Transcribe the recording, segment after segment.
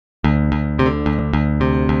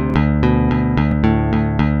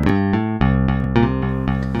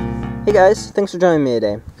Hey guys, thanks for joining me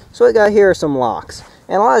today. So what I got here are some locks.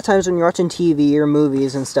 And a lot of times when you're watching TV or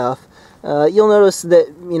movies and stuff, you'll notice that,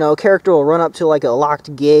 a character will run up to like a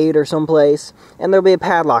locked gate or someplace, and there'll be a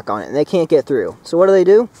padlock on it, and they can't get through. So what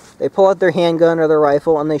do? They pull out their handgun or their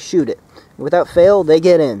rifle, and they shoot it. Without fail, they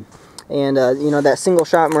get in. And, that single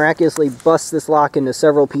shot miraculously busts this lock into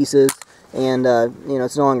several pieces, and,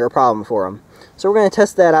 it's no longer a problem for them. So we're going to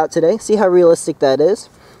test that out today, see how realistic that is.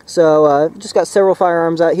 So, just got several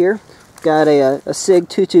firearms out here. Got a SIG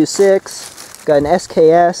 226, got an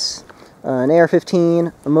SKS, an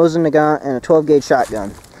AR-15, a Mosin Nagant, and a 12-gauge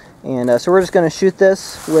shotgun. And so we're just going to shoot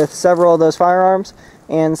this with several of those firearms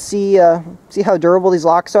and see how durable these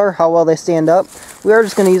locks are, how well they stand up. We are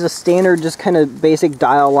just going to use a standard, just kind of basic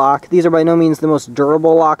dial lock. These are by no means the most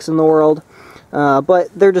durable locks in the world, but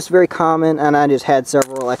they're just very common, and I just had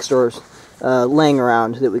several extras laying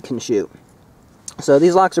around that we can shoot. So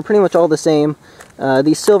these locks are pretty much all the same.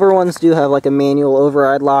 These silver ones do have like a manual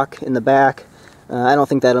override lock in the back. I don't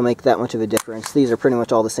think that'll make that much of a difference. These are pretty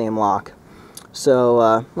much all the same lock.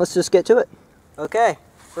 So let's just get to it. Okay,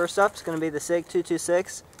 first up is going to be the SIG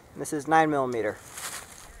 226. This is 9mm.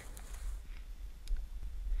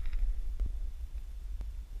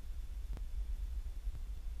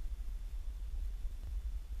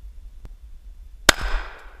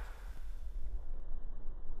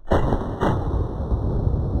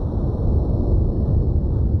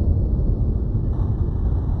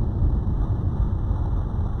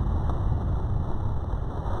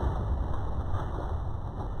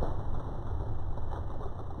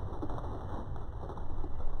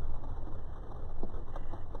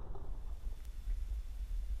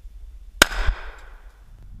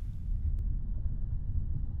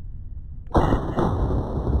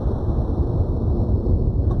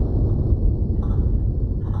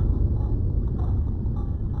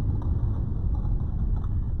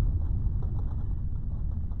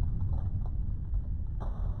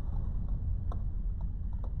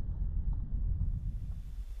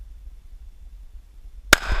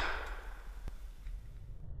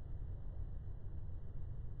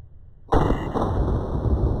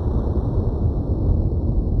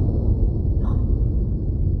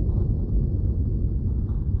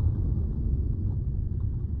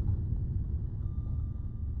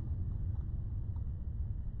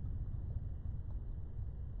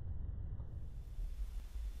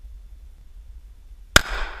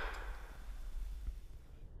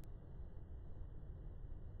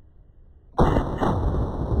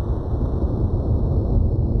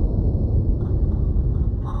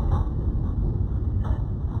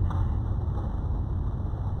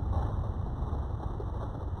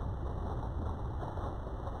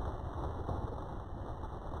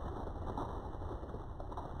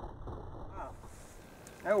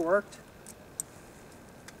 That worked.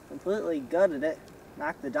 Completely gutted it.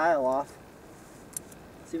 Knocked the dial off.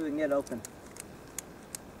 Let's see if we can get it open.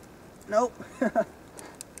 Nope.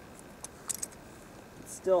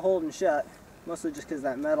 It's still holding shut. Mostly just because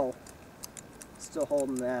that metal is still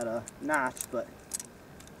holding that notch. But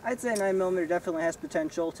I'd say 9mm definitely has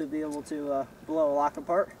potential to be able to blow a lock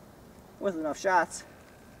apart with enough shots.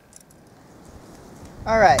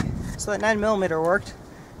 Alright, so that 9mm worked.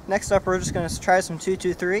 Next up, we're just going to try some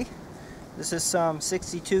 223. This is some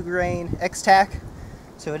 62 grain X-TAC.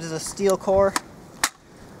 So it is a steel core.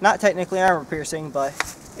 Not technically armor piercing, but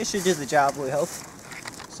it should do the job, we hope.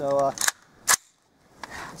 So,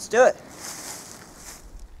 let's do it.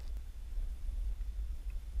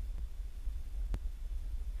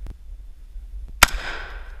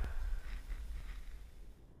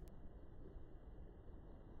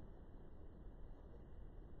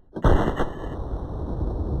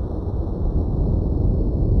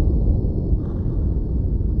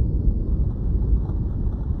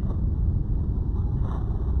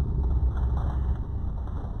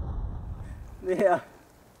 Yeah,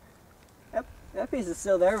 that piece is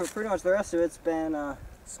still there, but pretty much the rest of it's been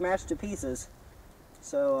smashed to pieces.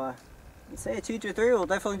 So, I'd say a 223 will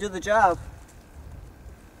definitely do the job.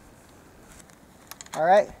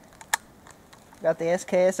 Alright, got the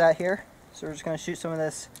SKS out here, so we're just going to shoot some of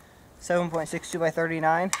this 7.62 by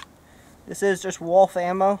 39. This is just Wolf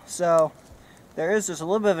ammo, so there is just a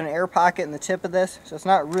little bit of an air pocket in the tip of this, so it's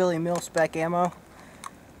not really mil-spec ammo,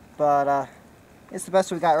 but it's the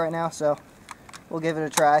best we got right now, so we'll give it a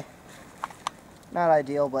try. Not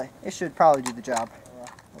ideal, but it should probably do the job.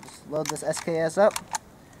 We'll just load this SKS up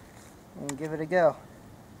and give it a go.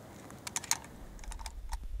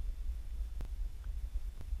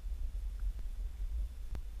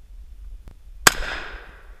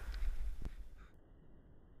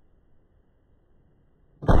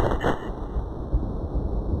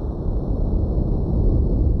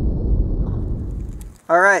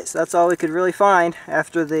 Alright, so that's all we could really find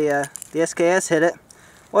after the SKS hit it.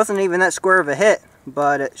 Wasn't even that square of a hit,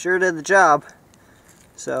 but it sure did the job.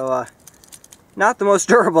 So, not the most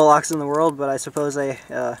durable locks in the world, but I suppose a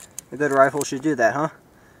good rifle should do that, huh?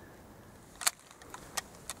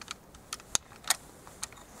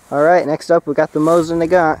 Alright, next up we got the Mosin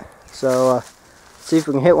Nagant. So, let's see if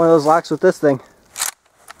we can hit one of those locks with this thing.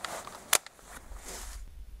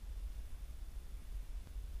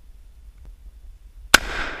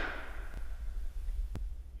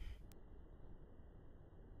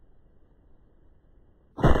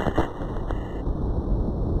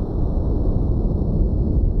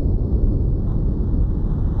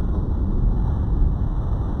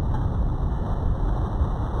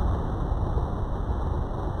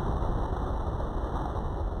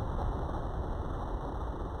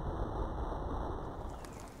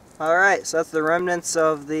 Alright, so that's the remnants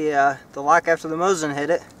of the lock after the Mosin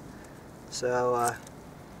hit it. So,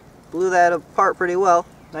 blew that apart pretty well.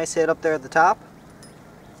 Nice hit up there at the top.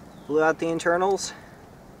 Blew out the internals.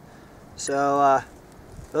 So,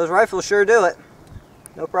 those rifles sure do it.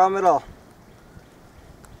 No problem at all.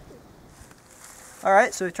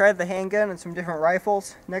 Alright, so we tried the handgun and some different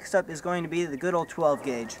rifles. Next up is going to be the good old 12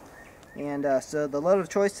 gauge. And so the load of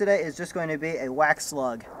choice today is just going to be a wax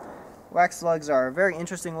slug. Wax slugs are very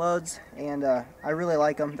interesting loads, and I really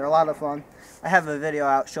like them. They're a lot of fun. I have a video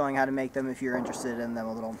out showing how to make them if you're interested in them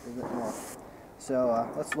a little bit more.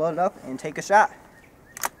 So let's load it up and take a shot.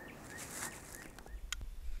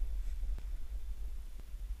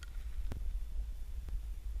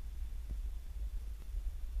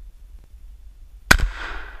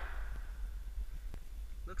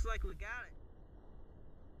 Looks like we got it.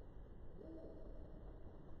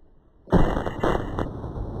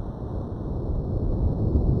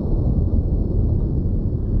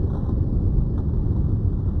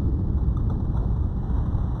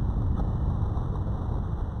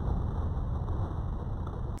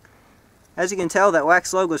 As you can tell, that wax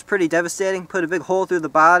slug was pretty devastating. Put a big hole through the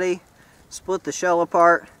body, split the shell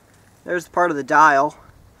apart. There's part of the dial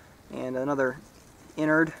and another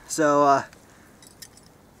innard. So,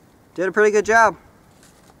 did a pretty good job.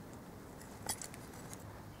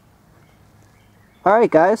 Alright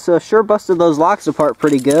guys, so sure busted those locks apart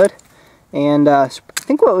pretty good. And I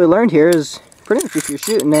think what we learned here is pretty much if you're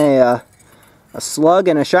shooting a slug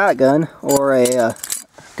and a shotgun or a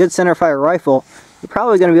good centerfire rifle, you're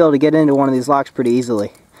probably going to be able to get into one of these locks pretty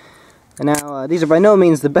easily. And now, these are by no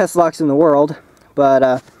means the best locks in the world,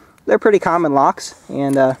 but they're pretty common locks,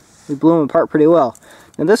 and we blew them apart pretty well.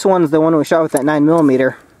 Now this one's the one we shot with that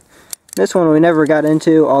 9mm. This one we never got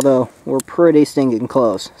into, although we're pretty stinking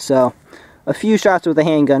close. So, a few shots with a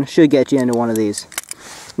handgun should get you into one of these.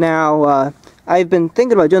 Now, I've been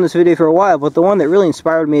thinking about doing this video for a while, but the one that really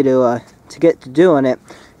inspired me to get to doing it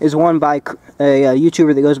is one by a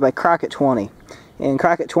YouTuber that goes by Crockett20. And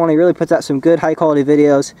Crockett20 really puts out some good high quality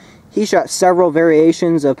videos. He shot several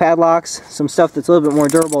variations of padlocks, some stuff that's a little bit more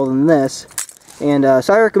durable than this. And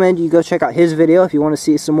so I recommend you go check out his video if you want to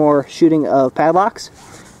see some more shooting of padlocks.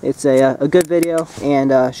 It's a good video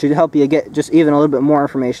and should help you get just even a little bit more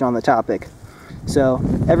information on the topic. So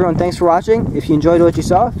everyone, thanks for watching. If you enjoyed what you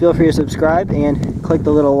saw, feel free to subscribe and click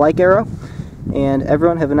the little like arrow. And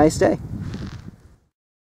everyone, have a nice day.